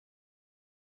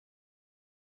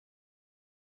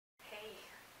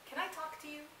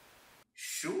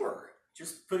Sure.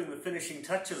 Just putting the finishing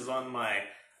touches on my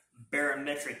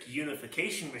barometric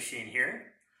unification machine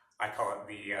here. I call it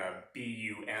the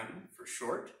BUM for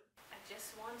short. I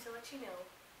just want to let you know,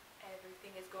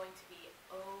 everything is going to be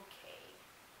okay.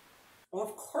 Well,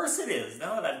 of course it is,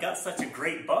 now that I've got such a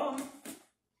great bum.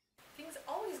 Things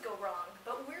always go wrong,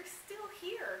 but we're still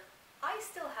here. I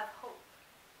still have hope.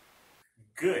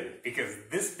 Good, because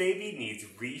this baby needs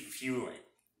refueling.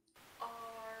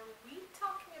 Are we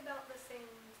talking about the same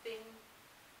thing?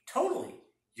 Totally.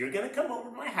 You're gonna come over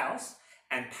to my house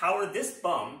and power this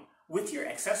bum with your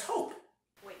excess hope.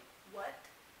 Wait, what?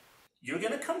 You're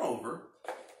gonna come over,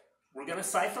 we're gonna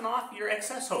siphon off your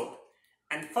excess hope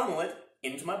and funnel it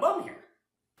into my bum here.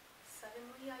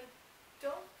 Suddenly, I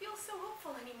don't feel so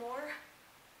hopeful anymore.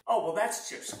 Oh, well, that's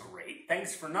just great.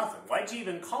 Thanks for nothing. Why'd you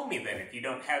even call me then if you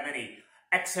don't have any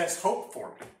excess hope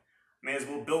for me? May as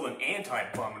well build an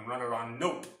anti-bum and run it on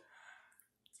note.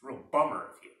 It's a real bummer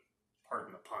if you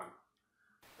pardon the pun.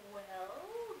 Well,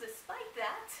 despite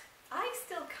that, I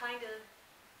still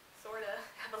sorta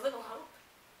have a little hope,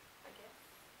 I guess.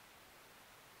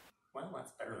 Well,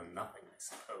 that's better than nothing, I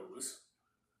suppose.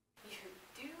 You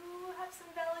do have some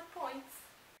valid points.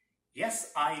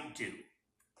 Yes, I do.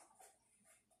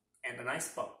 And a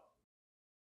nice bum.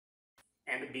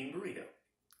 And a bean burrito.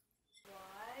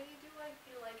 Why do I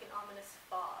feel like an ominous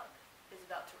fog is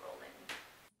about to roll in?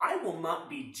 I will not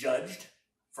be judged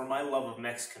for my love of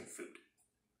Mexican food.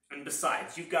 And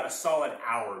besides, you've got a solid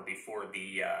hour before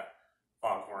the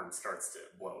foghorn starts to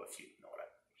blow, if you know what I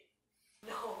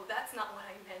mean. No, that's not what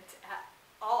I meant at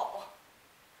all.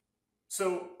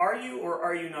 So, are you or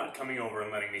are you not coming over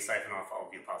and letting me siphon off all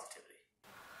of your positivity?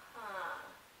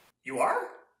 You are?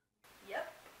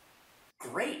 Yep.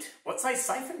 Great. What size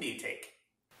siphon do you take?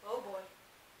 Oh boy.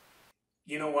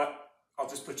 You know what? I'll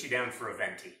just put you down for a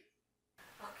venti.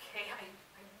 Okay, I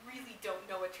really don't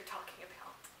know what you're talking about.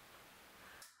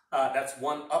 That's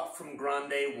one up from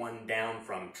Grande, one down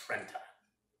from Trenta.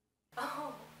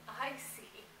 Oh, I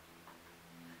see.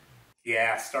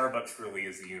 Yeah, Starbucks really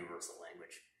is the universal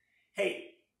language.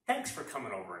 Hey, thanks for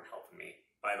coming over and helping me,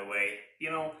 by the way.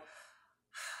 You know,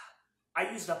 I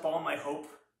used up all my hope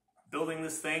building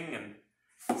this thing,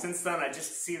 and since then I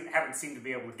just haven't seemed to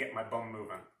be able to get my bum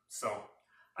moving. So,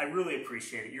 I really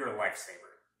appreciate it. You're a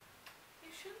lifesaver.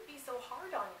 You shouldn't be so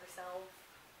hard on yourself.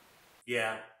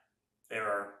 Yeah, there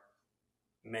are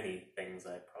many things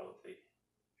I probably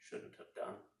shouldn't have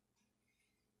done.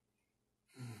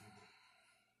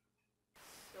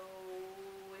 So,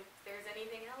 if there's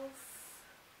anything else...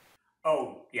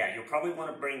 Oh, yeah, you'll probably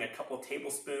want to bring a couple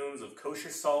tablespoons of kosher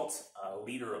salt, a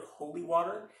liter of holy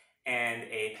water, and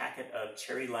a packet of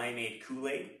cherry limeade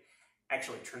Kool-Aid.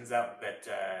 Actually, it turns out that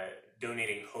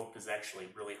donating hope is actually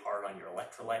really hard on your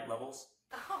electrolyte levels.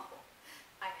 Oh,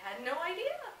 I had no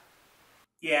idea.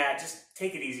 Yeah, just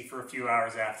take it easy for a few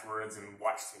hours afterwards and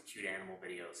watch some cute animal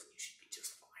videos, and you should be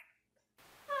just fine.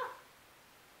 Huh.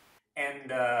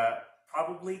 And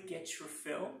probably get your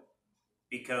fill,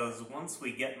 because once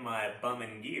we get my bum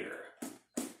in gear,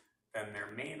 then there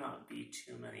may not be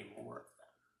too many more of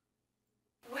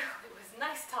them. Well, it was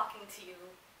nice talking to you,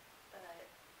 but...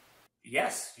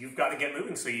 Yes, you've got to get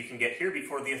moving so you can get here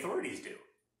before the authorities do.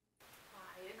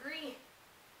 I agree.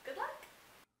 Good luck.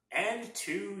 And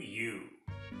to you.